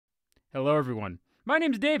Hello, everyone. My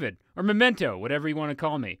name's David, or Memento, whatever you want to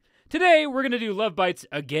call me. Today, we're going to do Lovebites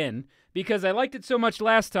again, because I liked it so much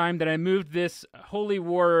last time that I moved this Holy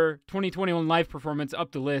War 2021 live performance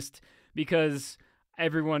up the list because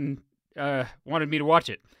everyone wanted me to watch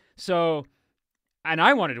it. So, and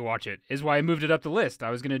I wanted to watch it, is why I moved it up the list. I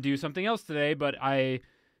was going to do something else today, but I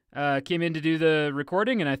came in to do the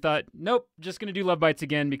recording, and I thought, nope, just going to do Lovebites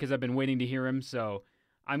again because I've been waiting to hear them, so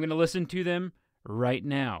I'm going to listen to them right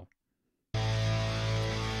now.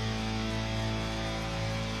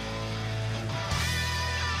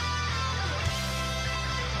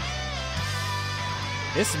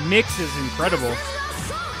 This mix is incredible.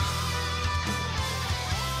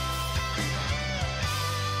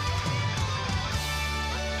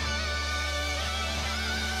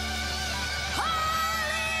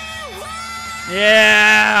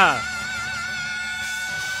 Yeah!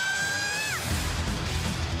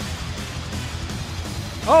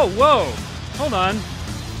 Oh, whoa! Hold on.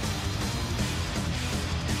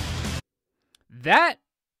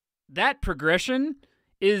 That progression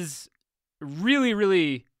is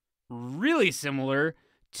really similar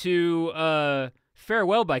to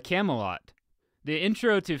Farewell by Camelot. The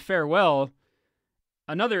intro to Farewell,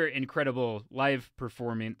 another incredible live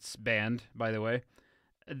performance band, by the way.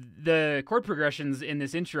 The chord progressions in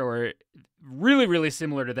this intro are really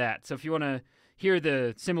similar to that. So if you want to hear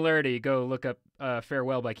the similarity, go look up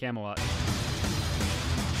Farewell by Camelot.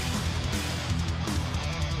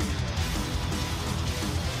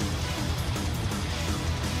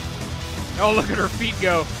 Oh, look at her feet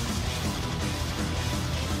go.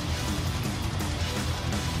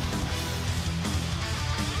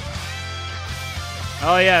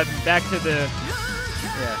 Oh, yeah, back to the...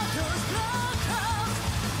 Yeah.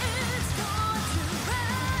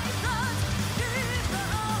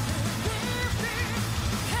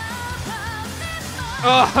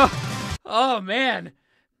 Oh, man.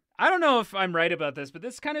 I don't know if I'm right about this, but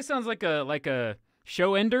this kind of sounds like a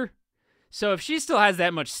show ender. So if she still has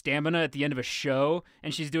that much stamina at the end of a show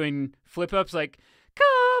and she's doing flip-ups like,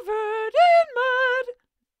 covered in mud,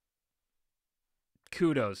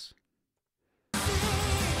 kudos.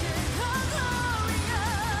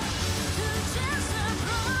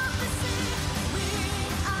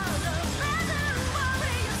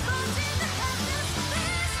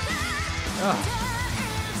 Oh.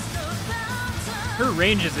 Her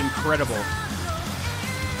range is incredible.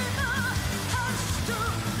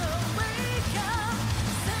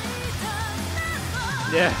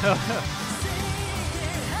 Yeah.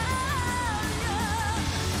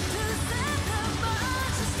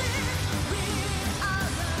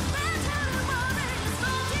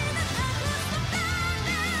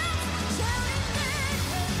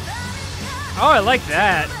 Oh, I like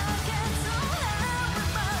that.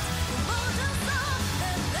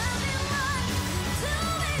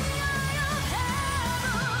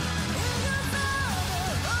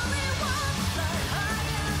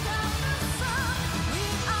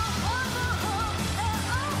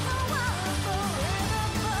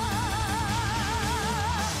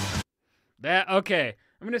 Okay,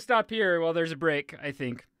 I'm gonna stop here while there's a break, I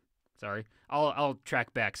think. Sorry. I'll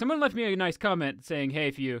track back. Someone left me a nice comment saying, hey,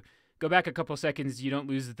 if you go back a couple seconds, you don't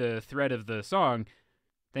lose the thread of the song.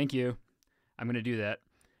 Thank you. I'm gonna do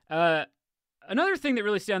that. Another thing that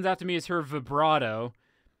really stands out to me is her vibrato.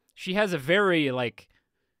 She has a very, like,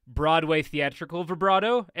 Broadway theatrical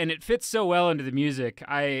vibrato, and it fits so well into the music.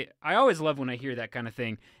 I always love when I hear that kind of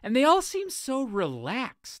thing. And they all seem so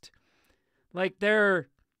relaxed. Like, they're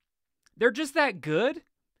just that good,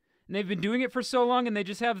 and they've been doing it for so long, and they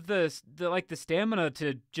just have the stamina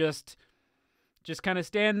to just kind of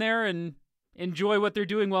stand there and enjoy what they're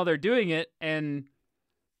doing while they're doing it, and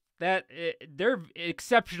they're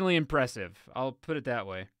exceptionally impressive. I'll put it that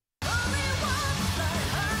way.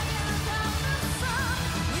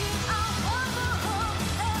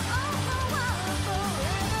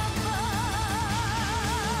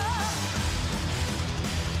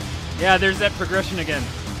 Yeah, there's that progression again.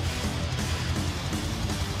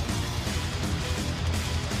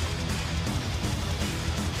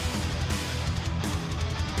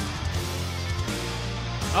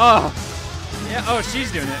 Oh, yeah. Oh, she's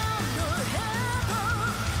doing it.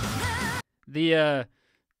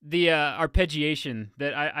 The arpeggiation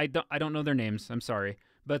that I don't know their names. I'm sorry,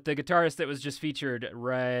 but the guitarist that was just featured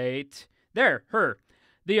right there, her,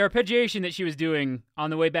 the arpeggiation that she was doing on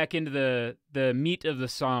the way back into the meat of the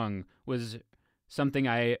song was something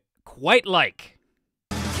I quite like.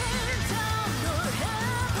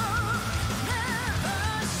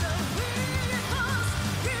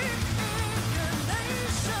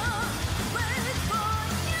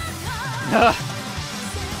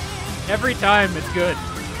 Every time, it's good.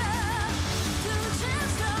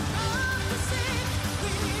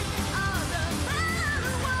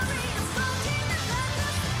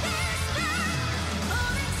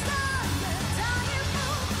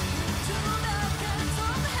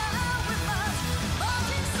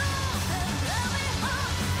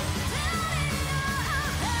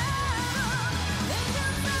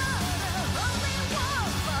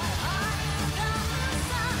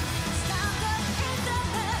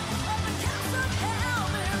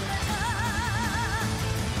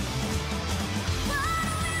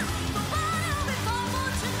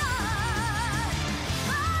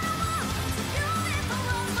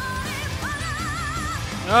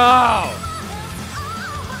 Oh!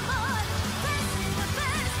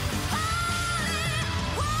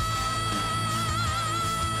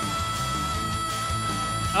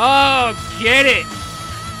 Oh, get it!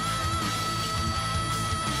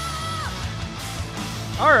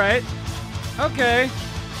 All right. Okay.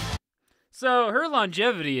 So her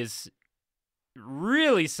longevity is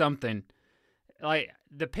really something. Like,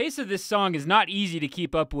 the pace of this song is not easy to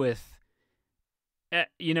keep up with.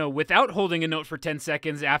 You know, without holding a note for 10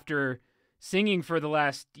 seconds after singing for the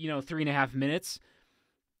last, 3.5 minutes.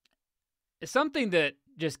 Something that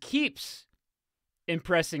just keeps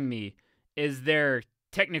impressing me is their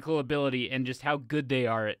technical ability and just how good they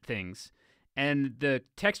are at things. And the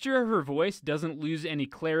texture of her voice doesn't lose any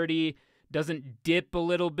clarity, doesn't dip a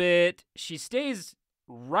little bit. She stays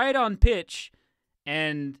right on pitch,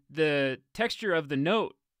 and the texture of the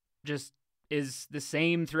note just is the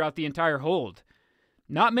same throughout the entire hold.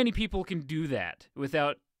 Not many people can do that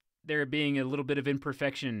without there being a little bit of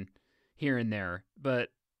imperfection here and there, but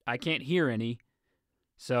I can't hear any.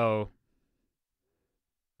 So,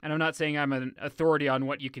 and I'm not saying I'm an authority on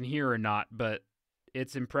what you can hear or not, but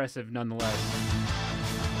it's impressive nonetheless.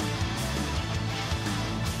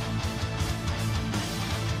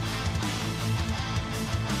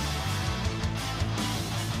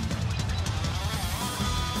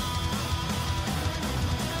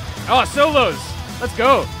 Oh, solos! Let's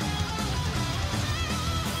go!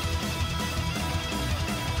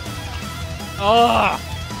 Oh,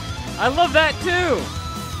 I love that too!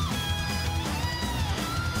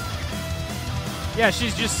 Yeah,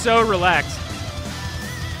 she's just so relaxed.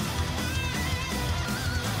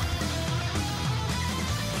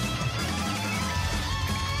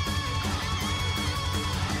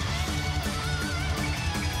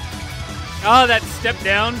 Oh, that step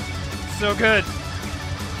down. So good.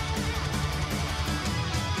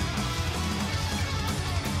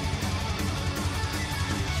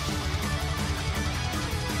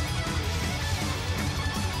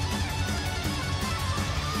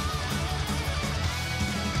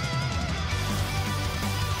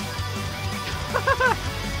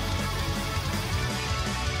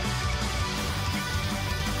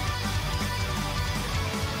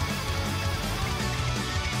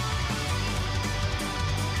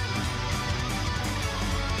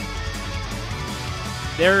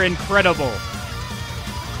 They're incredible.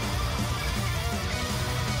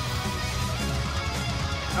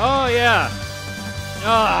 Oh, yeah.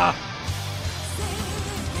 Ah.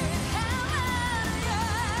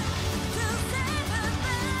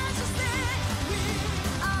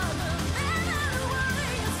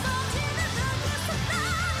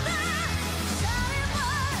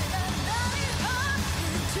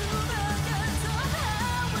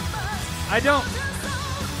 I don't...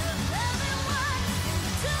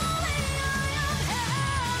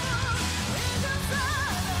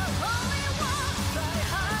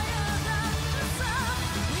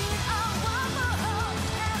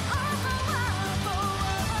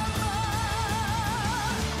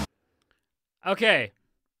 Okay.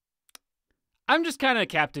 I'm just kind of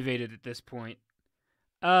captivated at this point.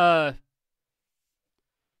 In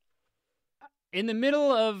the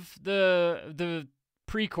middle of the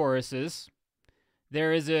pre-choruses,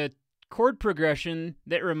 there is a chord progression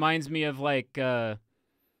that reminds me of like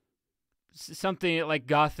something like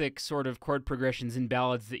gothic sort of chord progressions in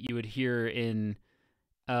ballads that you would hear in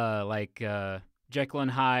Jekyll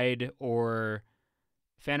and Hyde or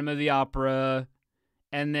Phantom of the Opera.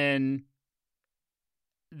 And then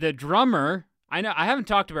the drummer, I haven't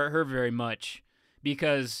talked about her very much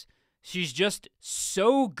because she's just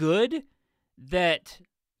so good that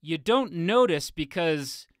you don't notice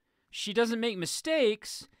because she doesn't make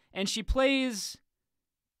mistakes and she plays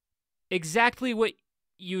exactly what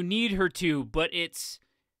you need her to, but it's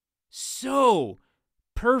so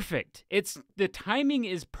perfect. The timing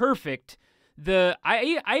is perfect.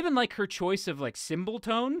 I even like her choice of like cymbal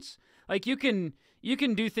tones. Like you can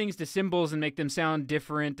do things to cymbals and make them sound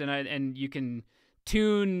different, and you can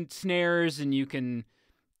tune snares, and you can,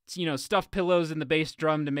 stuff pillows in the bass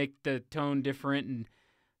drum to make the tone different, and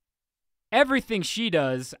everything she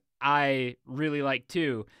does, I really like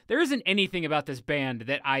too. There isn't anything about this band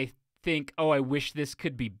that I think, oh, I wish this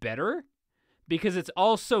could be better, because it's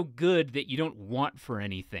all so good that you don't want for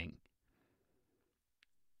anything.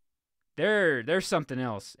 There's something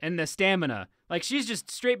else. And the stamina. Like, she's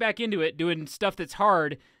just straight back into it, doing stuff that's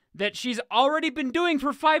hard that she's already been doing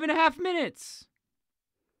for 5.5 minutes.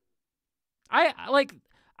 I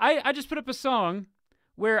just put up a song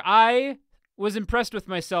where I was impressed with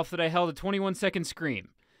myself that I held a 21-second scream.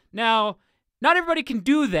 Now, not everybody can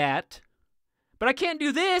do that, but I can't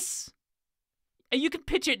do this. And you can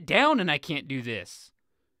pitch it down, and I can't do this.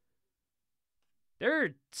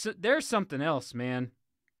 There's something else, man.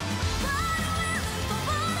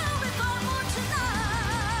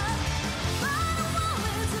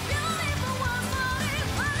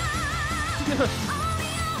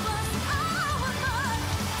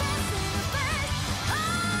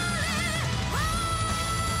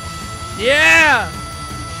 Yeah!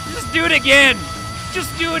 Just do it again!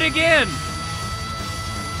 Just do it again!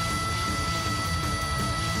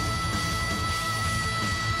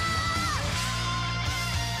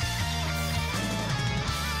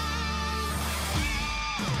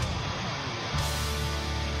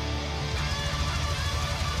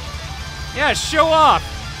 Yeah, show off!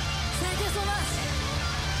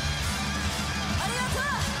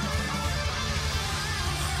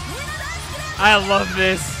 I love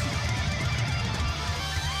this.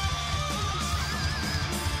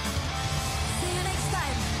 See you next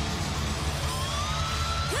time.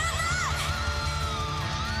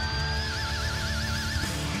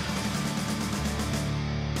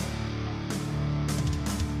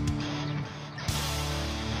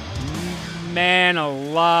 Man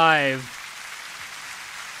alive.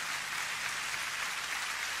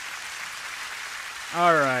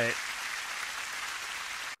 All right.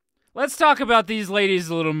 Let's talk about these ladies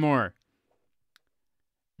a little more.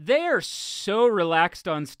 They are so relaxed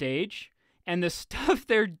on stage, and the stuff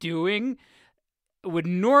they're doing would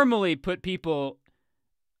normally put people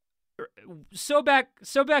so back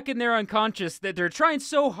in their unconscious that they're trying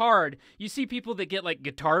so hard. You see people that get like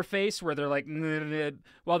guitar face where they're like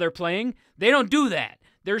while they're playing. They don't do that.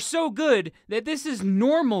 They're so good that this is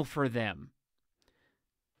normal for them.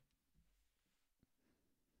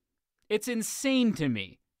 It's insane to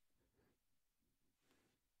me.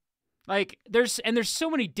 Like, there's so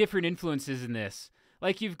many different influences in this.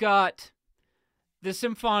 Like, you've got the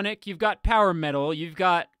symphonic, you've got power metal, you've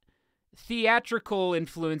got theatrical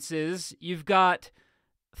influences, you've got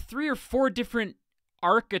 3 or 4 different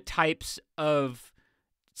archetypes of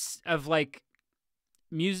like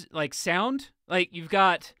music, like sound. Like, you've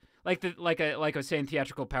got like I was saying,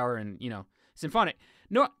 theatrical, power, and symphonic.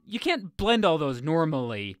 No, you can't blend all those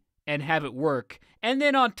normally and have it work. And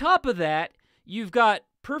then on top of that, you've got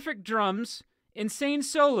perfect drums, insane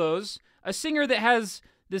solos, a singer that has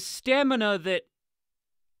the stamina that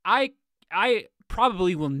I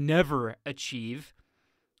probably will never achieve,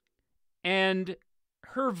 and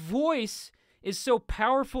her voice is so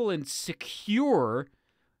powerful and secure,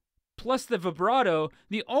 plus the vibrato.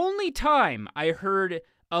 The only time I heard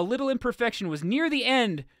a little imperfection was near the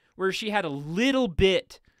end, where she had a little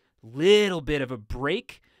bit of a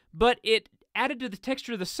break, but it added to the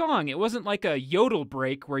texture of the song. It wasn't like a yodel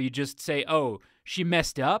break where you just say, oh, she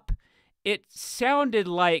messed up. It sounded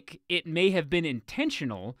like it may have been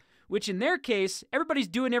intentional, which in their case, everybody's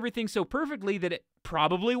doing everything so perfectly that it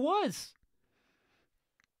probably was.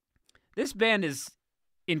 This band is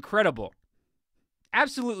incredible.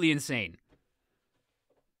 Absolutely insane.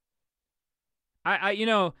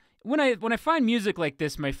 When I find music like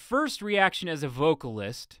this, my first reaction as a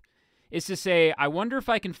vocalist is to say, I wonder if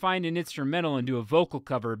I can find an instrumental and do a vocal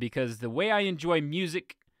cover, because the way I enjoy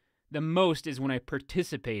music the most is when I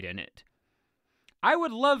participate in it. I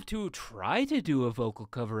would love to try to do a vocal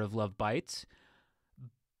cover of Lovebites,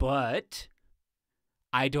 but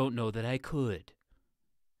I don't know that I could.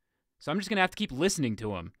 So I'm just going to have to keep listening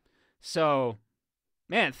to them. So,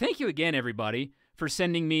 man, thank you again, everybody, for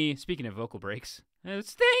sending me, speaking of vocal breaks,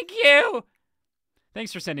 thank you!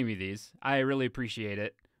 Thanks for sending me these. I really appreciate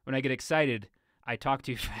it. When I get excited, I talk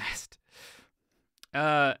too fast.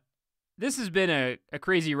 This has been a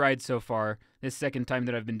crazy ride so far, this second time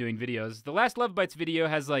that I've been doing videos. The last Lovebites video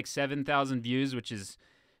has like 7,000 views, which is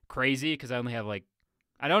crazy because I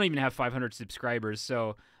don't even have 500 subscribers.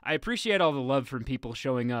 So I appreciate all the love from people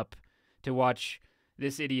showing up to watch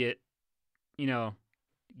this idiot,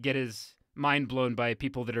 get his mind blown by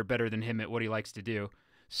people that are better than him at what he likes to do.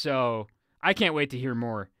 So I can't wait to hear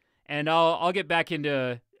more. and I'll get back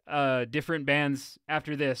into different bands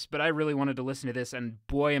after this. But I really wanted to listen to this, and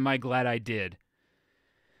boy, am I glad I did.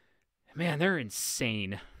 Man, they're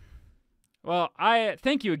insane. Well, I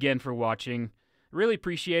thank you again for watching. Really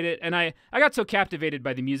appreciate it. And I got so captivated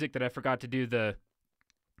by the music that I forgot to do the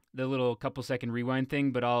little couple second rewind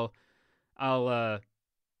thing, but I'll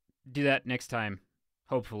do that next time,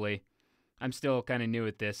 hopefully. I'm still kind of new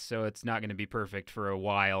at this, so it's not going to be perfect for a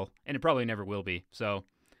while, and it probably never will be. So,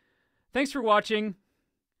 thanks for watching,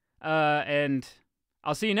 and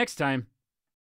I'll see you next time.